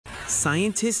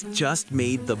Scientists just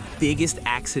made the biggest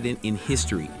accident in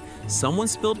history. Someone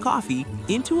spilled coffee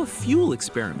into a fuel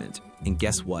experiment. And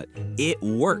guess what? It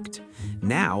worked.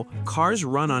 Now, cars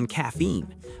run on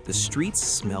caffeine. The streets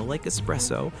smell like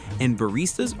espresso, and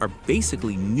baristas are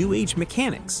basically new age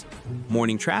mechanics.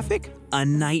 Morning traffic? A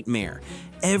nightmare.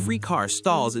 Every car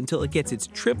stalls until it gets its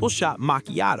triple shot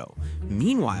macchiato.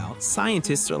 Meanwhile,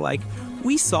 scientists are like,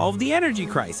 we solved the energy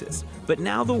crisis, but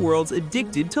now the world's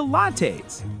addicted to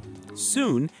lattes.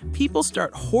 Soon, people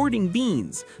start hoarding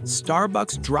beans.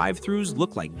 Starbucks drive-thrus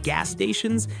look like gas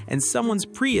stations, and someone's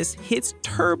Prius hits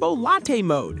turbo latte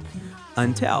mode.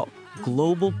 Until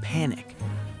global panic.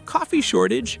 Coffee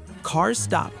shortage, cars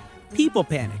stop, people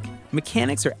panic.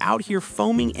 Mechanics are out here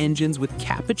foaming engines with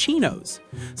cappuccinos.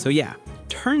 So yeah,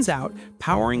 turns out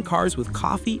powering cars with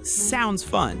coffee sounds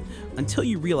fun until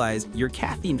you realize your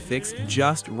caffeine fix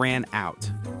just ran out.